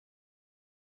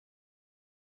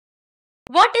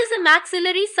What is a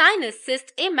maxillary sinus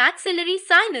cyst? A maxillary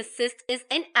sinus cyst is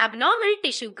an abnormal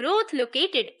tissue growth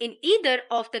located in either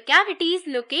of the cavities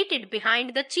located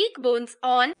behind the cheekbones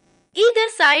on either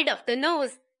side of the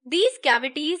nose. These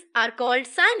cavities are called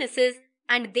sinuses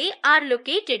and they are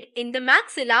located in the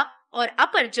maxilla or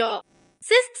upper jaw.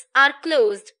 Cysts are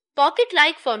closed,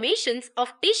 pocket-like formations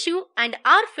of tissue and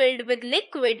are filled with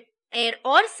liquid, air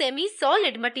or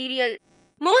semi-solid material.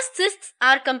 Most cysts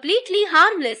are completely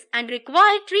harmless and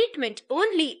require treatment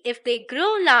only if they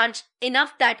grow large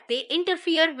enough that they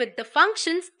interfere with the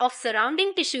functions of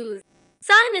surrounding tissues.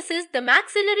 Sinuses. The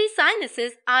maxillary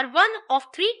sinuses are one of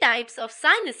three types of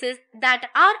sinuses that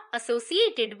are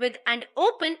associated with and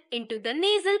open into the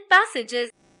nasal passages.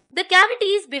 The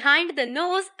cavities behind the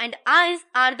nose and eyes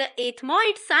are the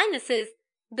ethmoid sinuses.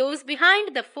 Those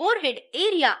behind the forehead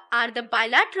area are the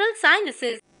bilateral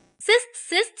sinuses.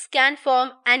 Cysts can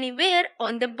form anywhere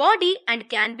on the body and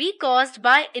can be caused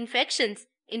by infections,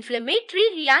 inflammatory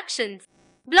reactions,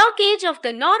 blockage of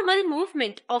the normal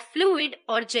movement of fluid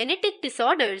or genetic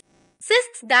disorders.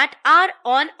 Cysts that are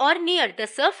on or near the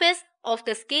surface of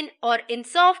the skin or in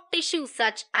soft tissue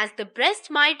such as the breast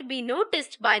might be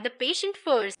noticed by the patient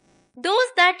first.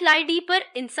 Those that lie deeper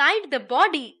inside the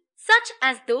body, such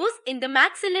as those in the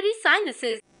maxillary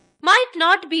sinuses, might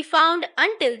not be found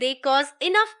until they cause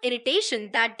enough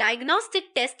irritation that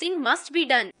diagnostic testing must be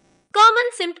done. Common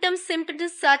symptoms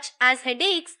such as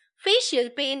headaches, facial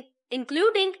pain,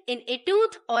 including in a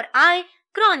tooth or eye,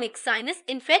 chronic sinus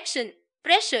infection,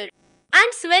 pressure,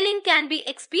 and swelling can be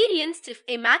experienced if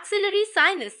a maxillary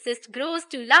sinus cyst grows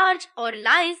too large or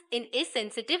lies in a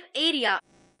sensitive area.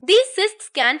 These cysts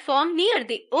can form near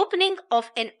the opening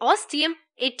of an ostium,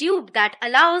 a tube that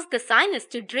allows the sinus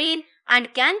to drain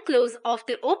and can close off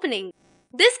the opening.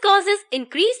 This causes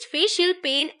increased facial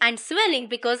pain and swelling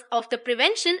because of the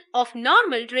prevention of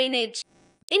normal drainage.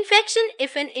 Infection.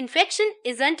 If an infection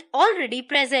isn't already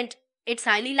present, it's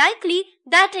highly likely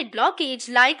that a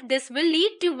blockage like this will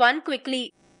lead to one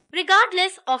quickly,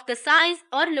 regardless of the size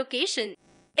or location.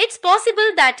 It's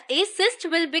possible that a cyst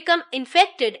will become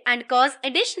infected and cause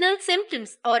additional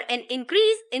symptoms or an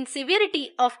increase in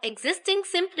severity of existing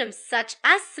symptoms such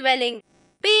as swelling,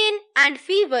 pain, and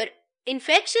fever.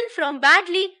 Infection from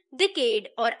badly decayed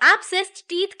or abscessed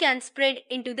teeth can spread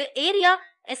into the area,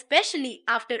 especially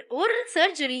after oral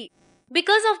surgery,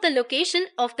 because of the location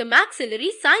of the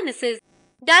maxillary sinuses.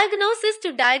 Diagnosis.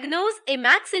 To diagnose a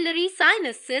maxillary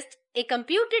sinus cyst, a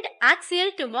computed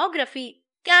axial tomography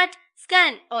 (CAT)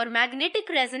 scan or magnetic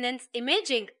resonance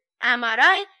imaging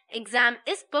 (MRI) exam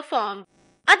is performed.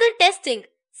 Other testing,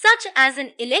 such as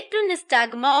an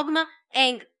electronystagmography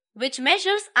 (ENG), which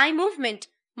measures eye movement,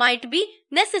 might be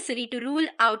necessary to rule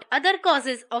out other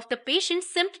causes of the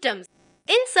patient's symptoms.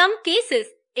 In some cases,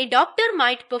 a doctor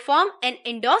might perform an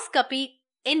endoscopy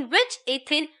in which a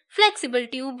thin, flexible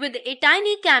tube with a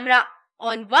tiny camera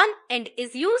on one end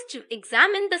is used to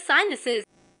examine the sinuses.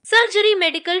 Surgery.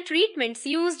 Medical treatments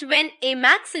used when a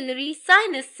maxillary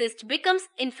sinus cyst becomes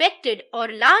infected or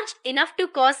large enough to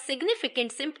cause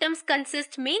significant symptoms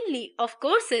consist mainly of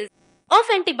courses of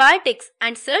antibiotics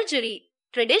and surgery.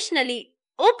 Traditionally,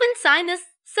 open sinus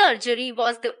surgery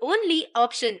was the only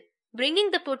option, bringing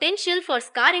the potential for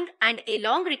scarring and a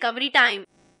long recovery time.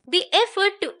 The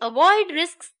effort to avoid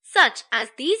risks such as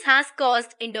these has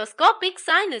caused endoscopic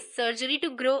sinus surgery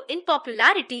to grow in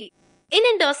popularity. In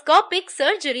endoscopic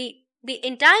surgery, the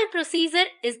entire procedure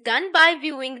is done by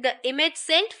viewing the image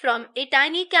sent from a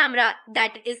tiny camera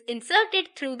that is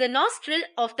inserted through the nostril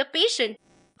of the patient.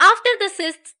 After the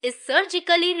cyst is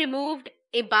surgically removed,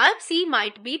 a biopsy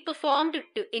might be performed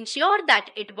to ensure that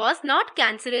it was not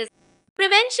cancerous.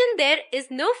 Prevention. There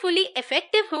is no fully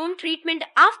effective home treatment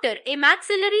after a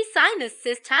maxillary sinus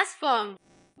cyst has formed,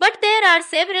 but there are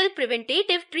several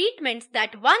preventative treatments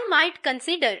that one might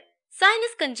consider.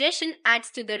 Sinus congestion adds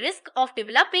to the risk of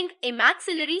developing a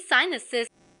maxillary sinus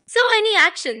cyst, so any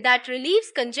action that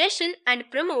relieves congestion and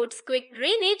promotes quick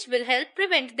drainage will help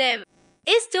prevent them.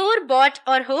 A store-bought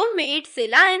or homemade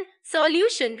saline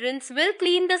solution rinse will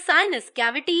clean the sinus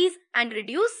cavities and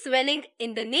reduce swelling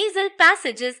in the nasal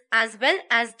passages as well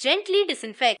as gently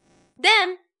disinfect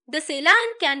them. The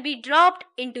saline can be dropped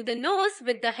into the nose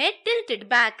with the head tilted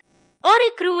back, or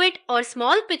a cruet or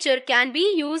small pitcher can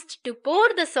be used to pour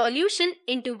the solution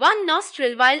into one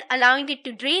nostril while allowing it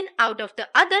to drain out of the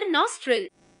other nostril.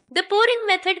 The pouring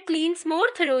method cleans more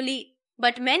thoroughly,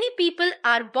 but many people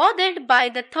are bothered by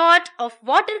the thought of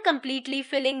water completely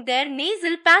filling their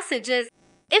nasal passages.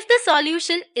 If the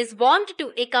solution is warmed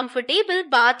to a comfortable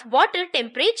bath water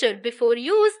temperature before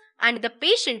use and the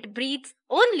patient breathes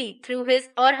only through his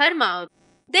or her mouth,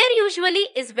 There usually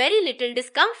is very little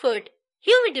discomfort.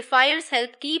 Humidifiers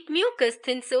help keep mucus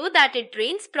thin so that it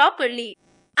drains properly.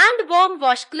 And warm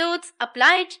washcloths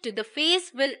applied to the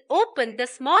face will open the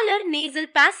smaller nasal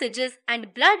passages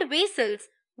and blood vessels,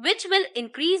 which will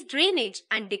increase drainage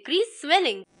and decrease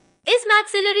swelling. Is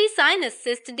maxillary sinus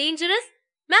cyst dangerous?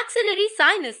 Maxillary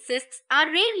sinus cysts are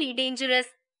rarely dangerous.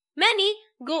 Many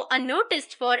go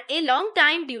unnoticed for a long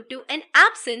time due to an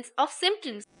absence of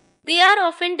symptoms. They are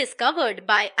often discovered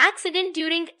by accident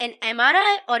during an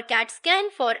MRI or CAT scan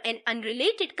for an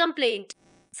unrelated complaint.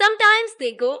 Sometimes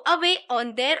they go away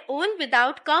on their own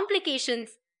without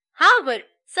complications. However,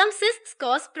 some cysts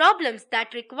cause problems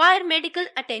that require medical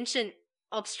attention.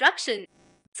 Obstruction.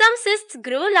 Some cysts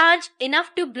grow large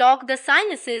enough to block the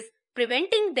sinuses,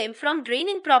 preventing them from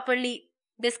draining properly.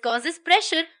 This causes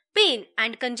pressure, pain,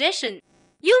 and congestion.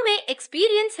 You may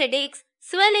experience headaches,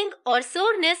 swelling, or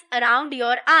soreness around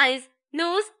your eyes,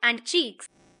 nose, and cheeks.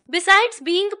 Besides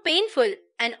being painful,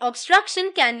 an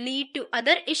obstruction can lead to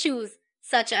other issues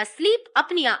such as sleep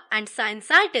apnea and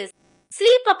sinusitis.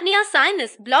 Sleep apnea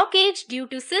sinus blockage due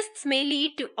to cysts may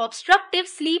lead to obstructive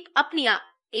sleep apnea,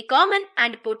 a common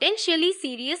and potentially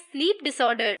serious sleep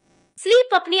disorder. Sleep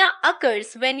apnea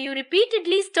occurs when you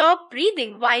repeatedly stop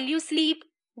breathing while you sleep.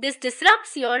 This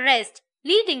disrupts your rest,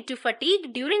 leading to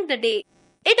fatigue during the day.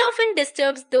 It often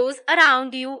disturbs those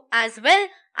around you as well,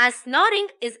 as snoring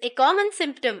is a common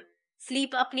symptom.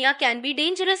 Sleep apnea can be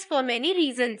dangerous for many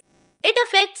reasons. It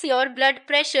affects your blood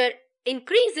pressure,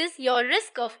 increases your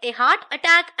risk of a heart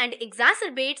attack, and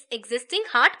exacerbates existing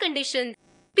heart conditions.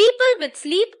 People with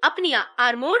sleep apnea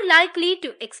are more likely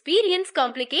to experience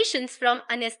complications from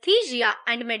anesthesia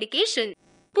and medication.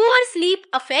 Poor sleep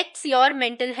affects your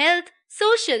mental health,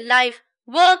 social life,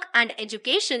 work, and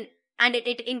education, and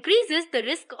it increases the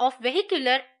risk of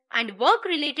vehicular and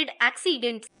work-related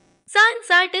accidents.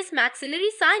 Sinusitis.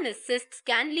 Maxillary sinus cysts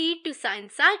can lead to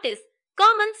sinusitis.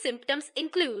 Common symptoms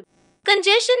include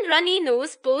congestion, runny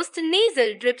nose,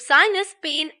 post-nasal drip, sinus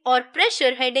pain or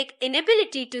pressure, headache,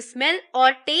 inability to smell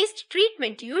or taste.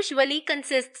 Treatment usually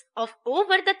consists of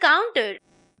over-the-counter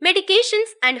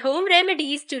medications and home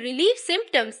remedies to relieve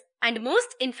symptoms, and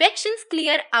most infections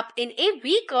clear up in a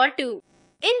week or two.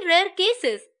 In rare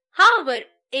cases, however,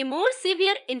 a more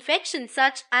severe infection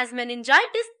such as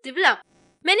meningitis develops.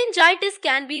 Meningitis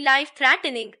can be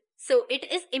life-threatening, so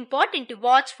it is important to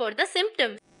watch for the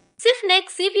symptoms. Stiff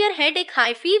neck, severe headache,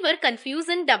 high fever,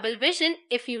 confusion, double vision.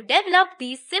 If you develop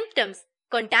these symptoms,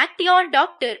 contact your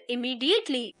doctor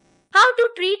immediately. How to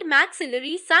treat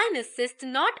maxillary sinus cyst?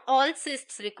 Not all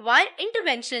cysts require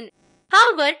intervention.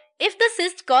 However, if the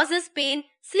cyst causes pain,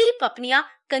 sleep apnea,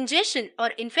 congestion, or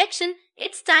infection,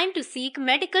 it's time to seek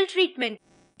medical treatment.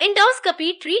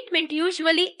 Endoscopy treatment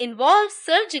usually involves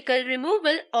surgical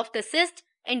removal of the cyst.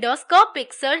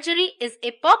 Endoscopic surgery is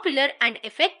a popular and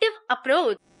effective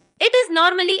approach. It is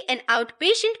normally an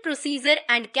outpatient procedure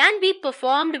and can be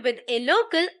performed with a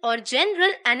local or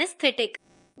general anesthetic.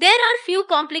 There are few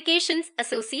complications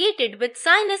associated with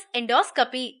sinus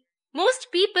endoscopy.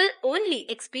 Most people only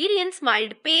experience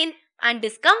mild pain and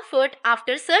discomfort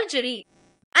after surgery.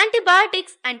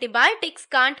 Antibiotics. Antibiotics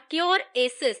can't cure a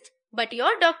cyst, but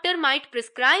your doctor might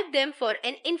prescribe them for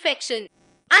an infection.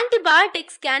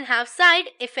 Antibiotics can have side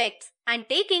effects, and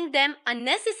taking them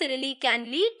unnecessarily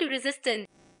can lead to resistance.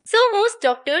 So most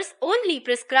doctors only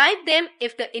prescribe them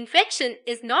if the infection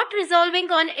is not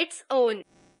resolving on its own.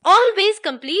 Always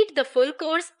complete the full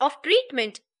course of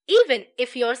treatment, even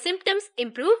if your symptoms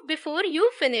improve before you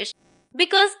finish.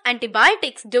 Because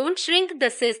antibiotics don't shrink the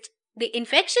cyst, the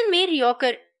infection may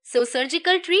reoccur, so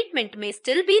surgical treatment may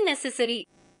still be necessary.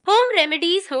 Home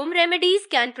remedies. Home remedies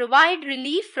can provide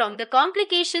relief from the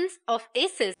complications of a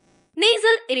cyst.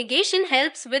 Nasal irrigation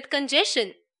helps with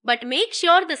congestion, but make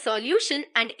sure the solution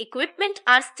and equipment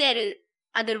are sterile.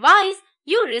 Otherwise,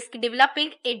 you risk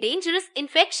developing a dangerous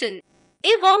infection.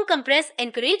 A warm compress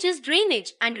encourages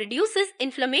drainage and reduces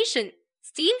inflammation.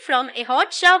 Steam from a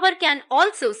hot shower can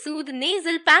also soothe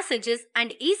nasal passages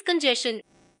and ease congestion.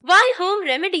 While home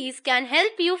remedies can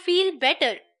help you feel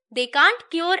better, they can't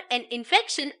cure an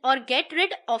infection or get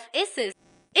rid of a cyst.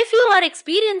 If you are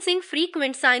experiencing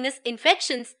frequent sinus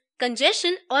infections,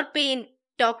 congestion, or pain,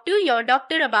 talk to your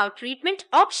doctor about treatment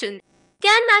options.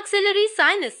 Can maxillary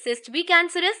sinus cyst be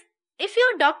cancerous? If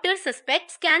your doctor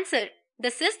suspects cancer,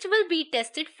 the cyst will be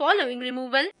tested following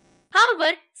removal.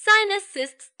 However, sinus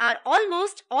cysts are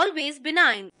almost always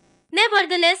benign.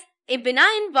 Nevertheless, a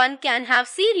benign one can have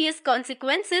serious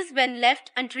consequences when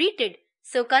left untreated.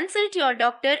 So consult your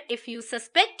doctor if you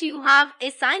suspect you have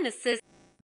a sinus cyst.